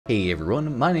Hey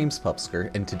everyone, my name's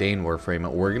Pupsker, and today in Warframe,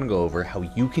 we're going to go over how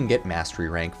you can get Mastery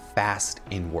Rank fast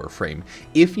in Warframe.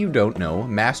 If you don't know,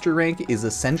 Mastery Rank is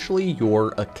essentially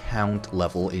your account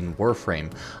level in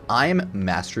Warframe. I'm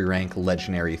Mastery Rank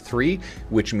Legendary 3,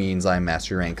 which means I'm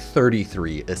Mastery Rank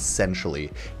 33,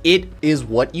 essentially. It is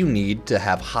what you need to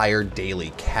have higher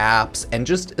daily caps, and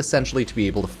just essentially to be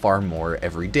able to farm more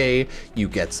every day. You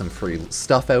get some free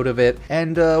stuff out of it,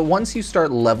 and once you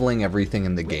start leveling everything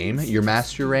in the game, your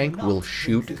Mastery Rank will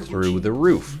shoot through the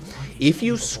roof. If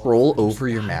you scroll over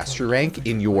your Mastery Rank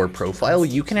in your profile,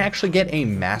 you can actually get a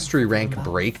Mastery Rank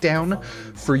breakdown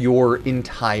for your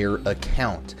entire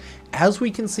account. As we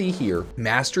can see here,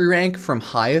 Mastery Rank from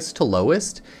highest to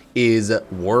lowest is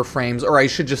Warframes, or I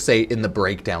should just say in the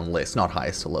breakdown list, not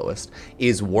highest to lowest,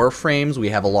 is Warframes. We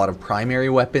have a lot of primary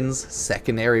weapons,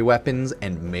 secondary weapons,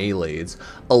 and melees.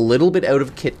 A little bit out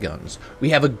of kit guns. We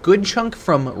have a good chunk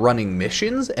from running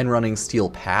missions and running Steel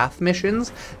Path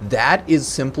missions. That is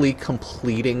simply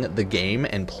completing the game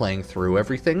and playing through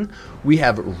everything. We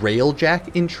have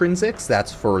Railjack intrinsics.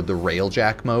 That's for the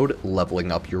Railjack mode,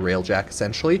 leveling up your Railjack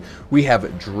essentially. We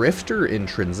have Drifter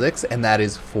intrinsics, and that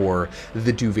is for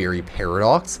the Duviri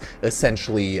Paradox,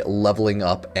 essentially leveling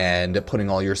up and putting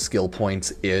all your skill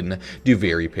points in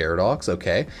Duviri Paradox,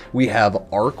 okay? We have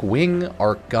Arc Wing,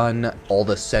 Arc Gun, all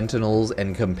the Sentinels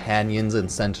and Companions and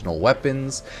Sentinel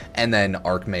weapons, and then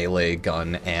Arc Melee,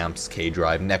 Gun, Amps,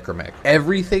 K-Drive, Necromech.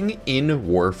 Everything in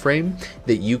Warframe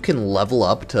that you can level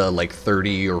up to like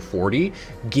 30 or 40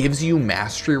 gives you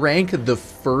Mastery Rank the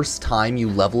first time you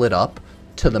level it up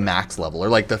to the max level, or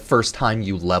like the first time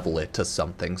you level it to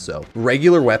something. So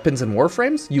regular weapons and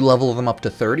Warframes, you level them up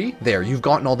to 30. There, you've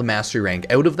gotten all the Mastery Rank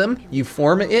out of them. You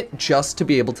form it just to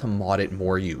be able to mod it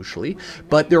more usually.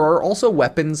 But there are also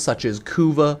weapons such as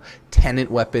Kuva, Tenant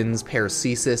weapons,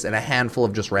 Paracesis, and a handful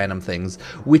of just random things,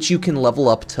 which you can level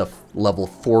up to level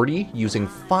 40 using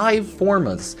 5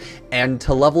 formas. And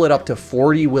to level it up to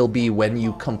 40 will be when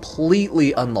you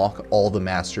completely unlock all the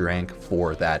Mastery Rank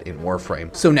for that in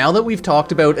Warframe. So now that we've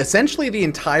talked about essentially the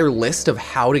entire list of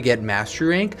how to get Mastery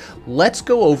Rank, let's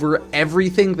go over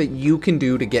everything that you can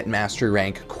do to get Mastery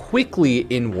Rank quickly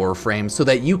in Warframe so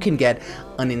that you can get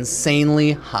an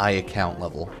insanely high account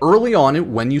level. Early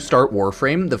on, when you start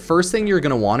Warframe, the first thing you're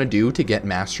going to want to do to get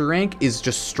Mastery Rank is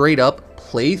just straight up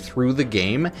play through the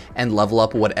game and level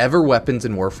up whatever weapons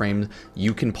in Warframe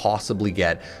you can possibly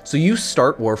get. So you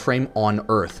start Warframe on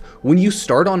Earth. When you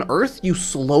start on Earth, you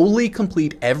slowly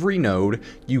complete every node.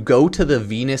 You go to the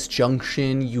Venus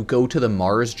Junction, you go to the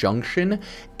Mars Junction,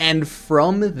 and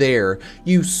from there,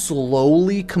 you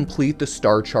slowly complete the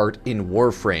star chart in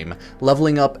Warframe.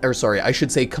 Leveling up, or sorry, I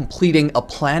should say completing a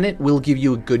planet will give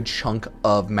you a good chunk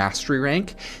of Mastery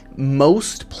Rank.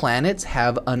 Most planets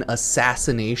have an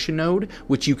assassination node,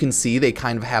 which you can see they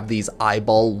kind of have these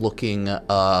eyeball looking,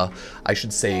 I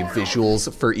should say,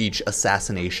 visuals for each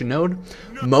assassination node.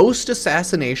 Most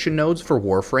assassination nodes for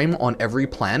Warframe on every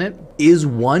planet is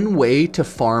one way to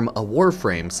farm a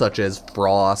Warframe, such as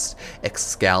Frost,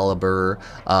 Excalibur,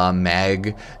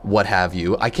 Mag, what have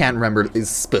you. I can't remember the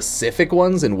specific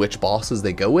ones and which bosses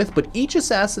they go with, but each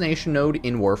assassination node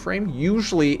in Warframe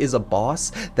usually is a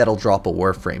boss that'll drop a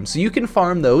Warframe. So you can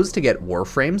farm those to get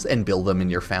Warframes and build them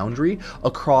in your foundry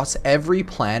across every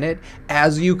planet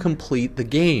as you complete the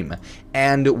game.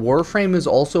 And Warframe is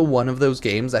also one of those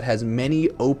games that has many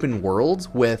open worlds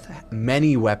with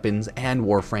many weapons and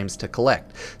Warframes to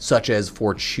collect, such as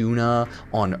Fortuna.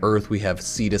 On Earth we have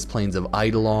Cetus Plains of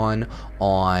Eidolon.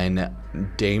 On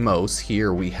Deimos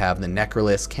here we have the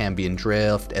Necrolis, Cambion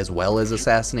Drift, as well as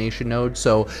Assassination Node.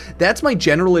 So that's my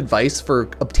general advice for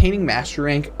obtaining Mastery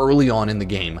Rank early on in the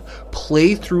game.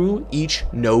 Play through each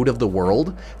node of the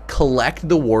world, collect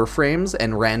the Warframes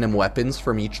and random weapons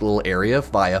from each little area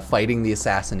via fighting the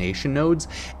assassination nodes,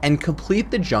 and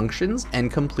complete the junctions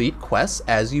and complete quests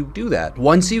as you do that.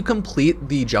 Once you complete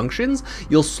the junctions,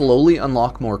 you'll slowly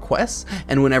unlock more quests,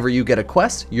 and whenever you get a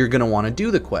quest, you're going to want to do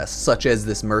the quest, such as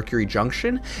this Mercury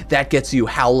Junction. That gets you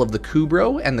Howl of the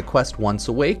Kubro and the quest Once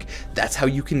Awake. That's how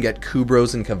you can get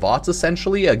Kubros and Kavats,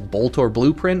 essentially, a Boltor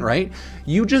blueprint, right?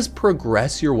 You just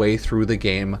progress your way through the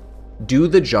game, do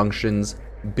the junctions,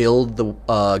 build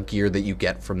the gear that you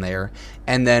get from there,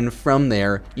 and then from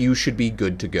there you should be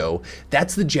good to go.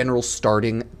 That's the general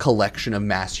starting collection of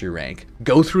Mastery Rank.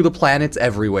 Go through the planets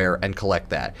everywhere and collect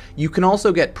that. You can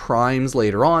also get primes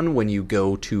later on when you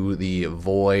go to the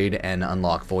Void and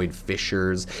unlock Void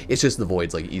Fissures. It's just the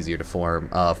Void's like easier to farm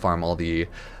all the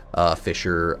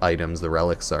Fisher items, the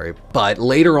relics, sorry. But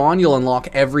later on, you'll unlock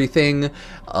everything,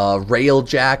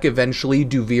 Railjack eventually,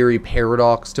 Duviri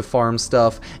Paradox to farm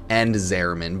stuff, and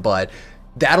Zeraman. But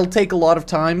That'll take a lot of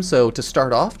time, so to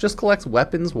start off, just collect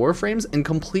weapons, warframes, and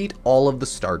complete all of the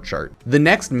start chart. The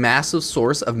next massive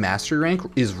source of mastery rank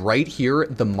is right here,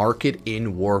 the market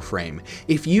in Warframe.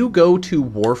 If you go to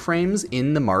Warframes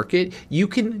in the market, you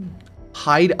can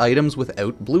hide items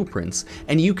without blueprints,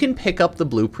 and you can pick up the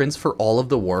blueprints for all of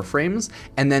the warframes,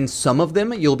 and then some of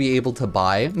them you'll be able to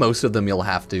buy. Most of them you'll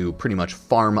have to pretty much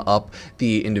farm up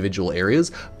the individual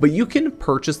areas, but you can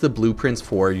purchase the blueprints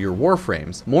for your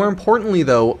warframes. More importantly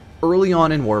though, early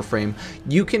on in Warframe,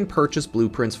 you can purchase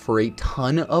blueprints for a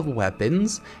ton of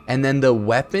weapons, and then the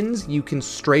weapons you can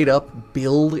straight up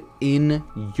build in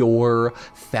your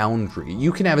foundry.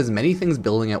 You can have as many things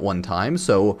building at one time,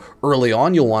 so early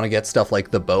on you'll want to get stuff like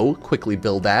the bow, quickly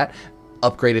build that,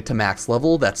 upgrade it to max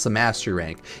level, that's the mastery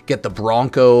rank. Get the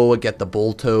Bronco, get the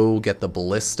Bolto, get the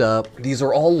Ballista. These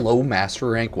are all low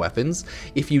mastery rank weapons.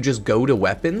 If you just go to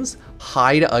weapons,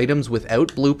 hide items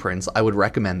without blueprints, I would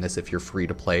recommend this if you're free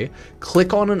to play.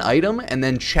 Click on an item and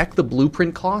then check the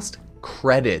blueprint cost,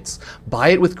 credits. Buy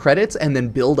it with credits and then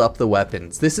build up the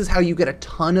weapons. This is how you get a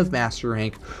ton of mastery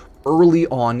rank early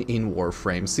on in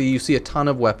Warframe. See, you see a ton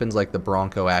of weapons like the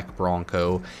Bronco,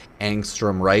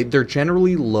 Angstrom, right? They're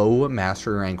generally low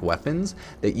mastery rank weapons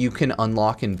that you can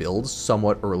unlock and build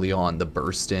somewhat early on. The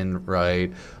Burstin,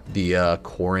 right? The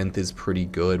Corinth is pretty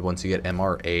good once you get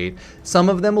MR8. Some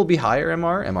of them will be higher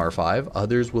MR5,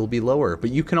 others will be lower, but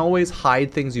you can always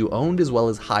hide things you owned as well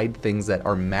as hide things that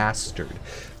are mastered.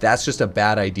 That's just a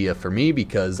bad idea for me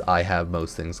because I have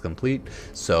most things complete.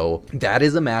 So that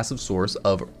is a massive source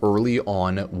of early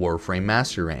on Warframe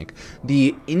mastery rank.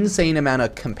 The insane amount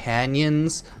of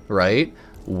companions, right?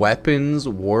 Weapons,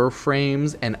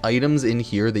 warframes, and items in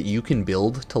here that you can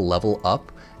build to level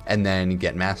up and then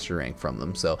get master rank from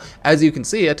them. So as you can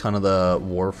see, a ton of the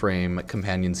Warframe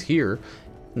companions here,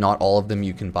 not all of them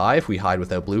you can buy. If we hide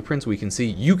without blueprints, we can see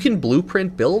you can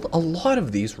blueprint build a lot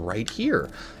of these right here.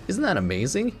 Isn't that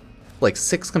amazing? Like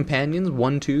 6 companions,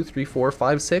 1, 2, 3, 4,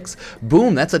 5, 6.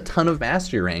 Boom, that's a ton of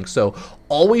mastery rank. So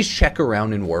always check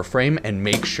around in Warframe and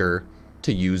make sure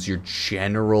to use your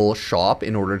general shop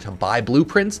in order to buy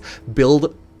blueprints,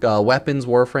 build weapons,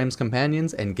 warframes,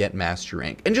 companions, and get mastery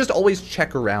rank. And just always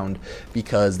check around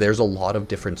because there's a lot of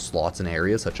different slots and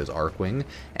areas such as Arcwing,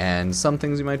 and some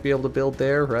things you might be able to build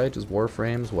there, right? Just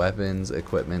warframes, weapons,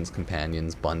 equipments,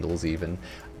 companions, bundles even.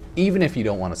 Even if you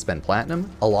don't want to spend platinum,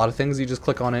 a lot of things you just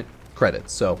click on it,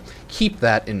 credits. So keep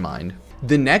that in mind.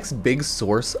 The next big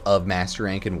source of mastery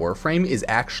rank in Warframe is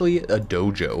actually a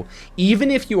dojo.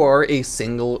 Even if you are a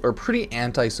single or pretty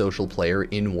antisocial player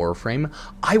in Warframe,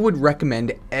 I would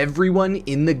recommend everyone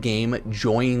in the game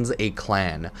joins a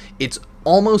clan. It's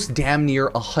almost damn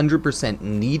near 100%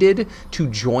 needed to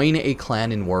join a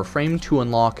clan in Warframe to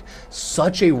unlock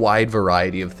such a wide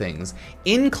variety of things.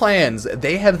 In clans,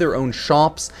 they have their own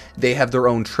shops, they have their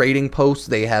own trading posts,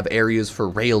 they have areas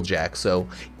for railjack. So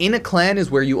in a clan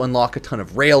is where you unlock a ton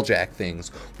of railjack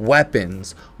things,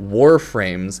 weapons,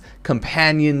 warframes,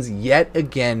 companions, yet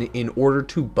again, in order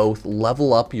to both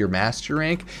level up your master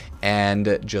rank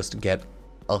and just get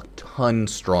a ton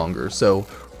stronger. So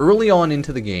early on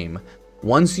into the game,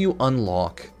 once you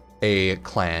unlock a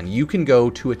clan, you can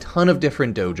go to a ton of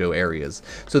different dojo areas.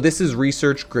 So this is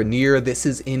Research Grenier, this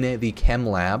is in the Chem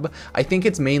Lab. I think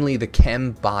it's mainly the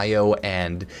Chem, Bio,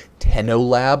 and Tenno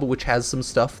Lab, which has some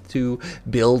stuff to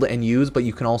build and use, but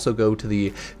you can also go to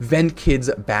the Vent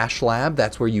Kids Bash Lab.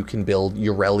 That's where you can build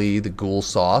Ureli, the Ghoul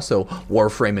Saw, so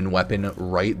Warframe and weapon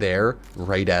right there,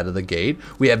 right out of the gate.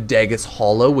 We have Daggeth's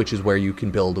Hollow, which is where you can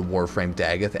build a Warframe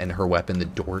Daggeth and her weapon, the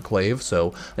Doorclave,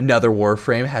 so another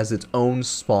Warframe has its own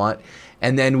spot.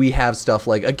 And then we have stuff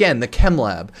like, again, the Chem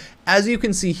Lab. As you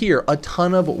can see here, a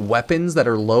ton of weapons that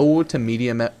are low to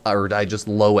medium, or just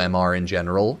low MR in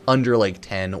general, under like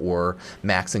 10 or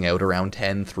maxing out around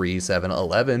 10, 3, 7,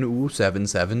 11, ooh, 7,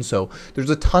 7. So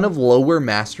there's a ton of lower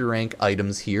master rank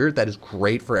items here that is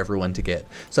great for everyone to get,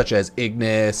 such as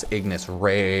Ignis, Ignis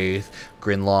Wraith,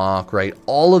 Grinlock, right?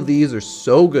 All of these are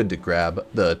so good to grab.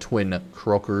 The Twin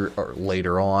Croaker or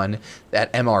later on,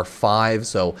 that MR5,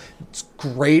 so it's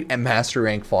great at master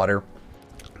rank fodder.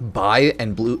 Buy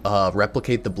and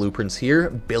replicate the blueprints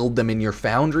here, build them in your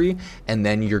foundry, and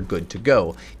then you're good to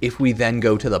go. If we then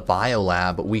go to the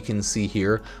biolab, we can see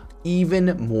here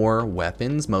even more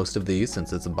weapons. Most of these,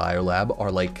 since it's a biolab,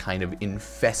 are like kind of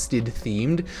infested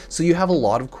themed. So you have a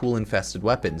lot of cool infested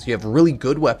weapons. You have really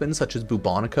good weapons such as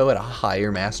Bubonico at a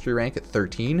higher mastery rank at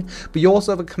 13, but you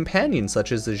also have a companion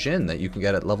such as the Jin that you can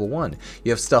get at level 1.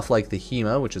 You have stuff like the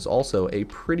Hema, which is also a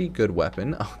pretty good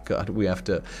weapon. Oh god, we have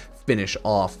to finish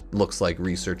off, looks like,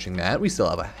 researching that. We still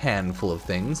have a handful of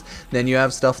things. Then you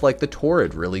have stuff like the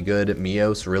Torrid, really good,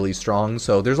 Mios, really strong.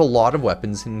 So there's a lot of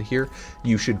weapons in here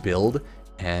you should build,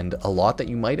 and a lot that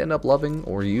you might end up loving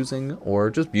or using, or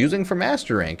just using for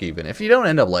master rank even. If you don't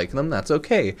end up liking them, that's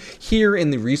okay. Here in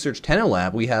the Research Tenno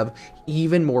Lab, we have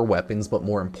even more weapons, but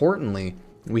more importantly,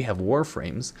 we have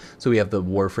Warframes. So we have the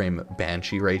Warframe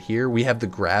Banshee right here. We have the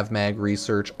Gravmag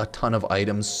research, a ton of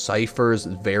items. Ciphers,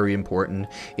 very important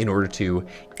in order to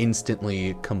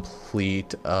instantly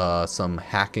complete some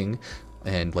hacking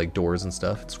and like doors and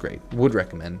stuff. It's great. Would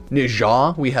recommend.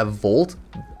 Nija, we have Volt,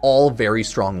 all very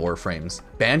strong Warframes.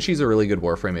 Banshee's a really good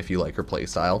Warframe if you like her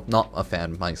playstyle. Not a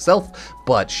fan myself,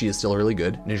 but she is still really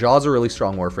good. Nija's a really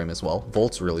strong Warframe as well.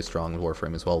 Volt's a really strong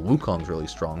Warframe as well. Wukong's really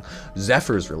strong.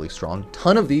 Zephyr's really strong.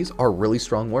 Ton of these are really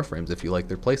strong Warframes if you like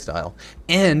their playstyle.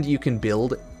 And you can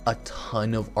build a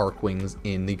ton of Archwings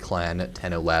in the Clan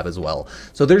Tenno Lab as well.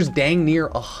 So there's dang near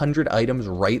 100 items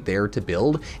right there to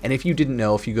build. And if you didn't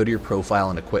know, if you go to your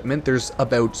profile and equipment, there's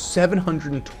about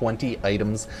 720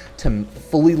 items to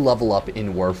fully level up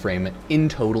in Warframe in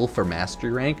total for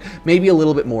mastery rank. Maybe a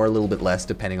little bit more, a little bit less,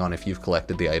 depending on if you've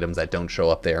collected the items that don't show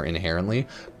up there inherently.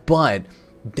 But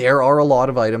there are a lot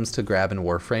of items to grab in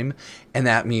Warframe, and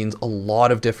that means a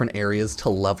lot of different areas to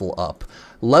level up.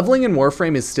 Leveling in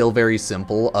Warframe is still very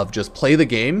simple, of just play the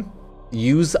game,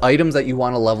 use items that you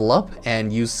want to level up,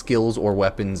 and use skills or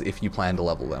weapons if you plan to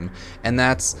level them. And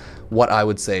that's what I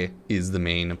would say is the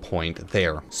main point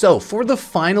there. So for the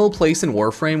final place in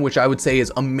Warframe, which I would say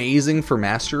is amazing for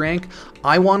master rank,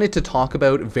 I wanted to talk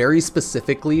about very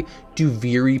specifically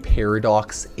Duviri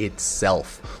Paradox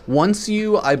itself. Once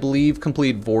you, I believe,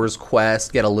 complete Vor's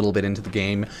quest, get a little bit into the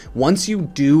game, once you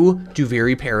do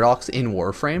Duviri Paradox in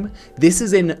Warframe, this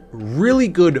is a really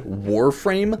good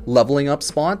Warframe leveling up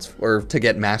spot, or to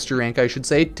get master rank, I should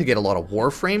say, to get a lot of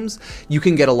Warframes. You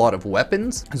can get a lot of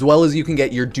weapons, as well as you can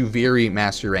get your Duviri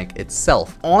master rank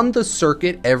itself. On the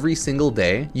circuit every single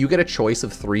day, you get a choice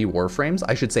of 3 Warframes,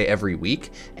 I should say every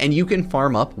week, and you can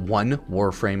farm up 1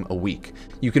 Warframe a week.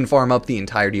 You can farm up the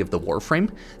entirety of the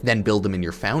Warframe, then build them in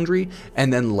your foundry,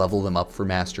 and then level them up for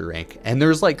master rank. And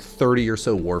there's like 30 or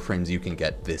so Warframes you can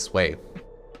get this way.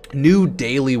 New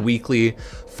daily, weekly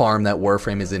farm that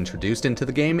Warframe is introduced into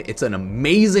the game. It's an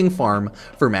amazing farm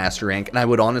for master rank, and I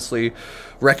would honestly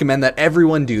recommend that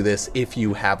everyone do this if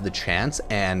you have the chance.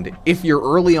 And if you're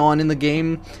early on in the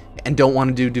game and don't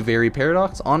want to do Duviri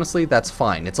Paradox, honestly, that's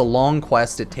fine. It's a long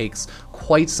quest, it takes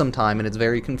quite some time, and it's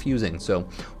very confusing. So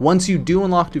once you do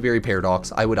unlock Duviri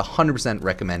Paradox, I would 100%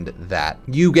 recommend that.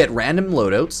 You get random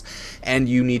loadouts, and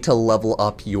you need to level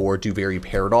up your Duviri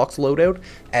Paradox loadout,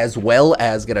 as well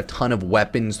as get a ton of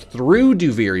weapons through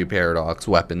Duviri Paradox,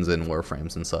 weapons in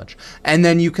Warframes and such. And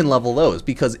then you can level those,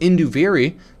 because in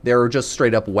Duviri, there are just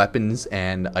straight up weapons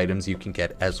and items you can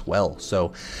get as well.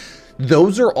 So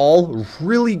those are all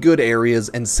really good areas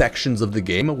and sections of the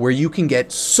game where you can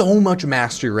get so much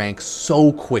mastery rank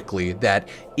so quickly that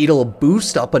it'll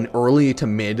boost up an early to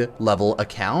mid-level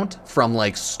account from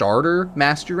like starter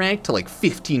mastery rank to like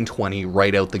 15, 20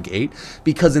 right out the gate,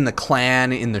 because in the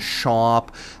clan, in the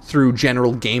shop, through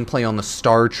general gameplay on the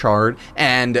star chart,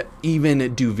 and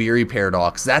even Duviri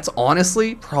Paradox, that's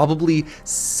honestly probably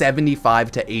 75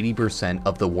 to 80%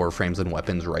 of the Warframes and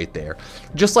weapons right there.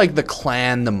 Just like the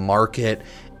clan, the market,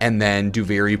 and then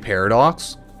Duviri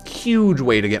Paradox, huge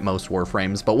way to get most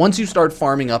Warframes. But once you start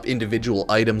farming up individual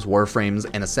items, Warframes,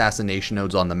 and assassination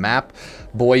nodes on the map,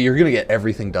 boy, you're gonna get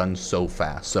everything done so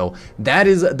fast. So that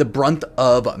is the brunt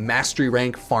of mastery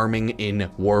rank farming in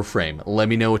Warframe. Let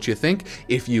me know what you think.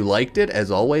 If you liked it, as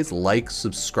always, like,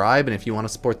 subscribe, and if you want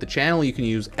to support the channel, you can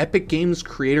use Epic Games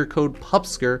creator code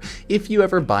Pupsker if you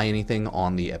ever buy anything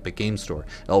on the Epic Games Store.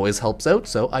 It always helps out,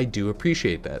 so I do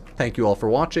appreciate that. Thank you all for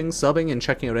watching, subbing, and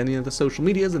checking out any of the social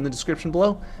medias in the description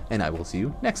below, and I will see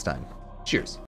you next time. Cheers.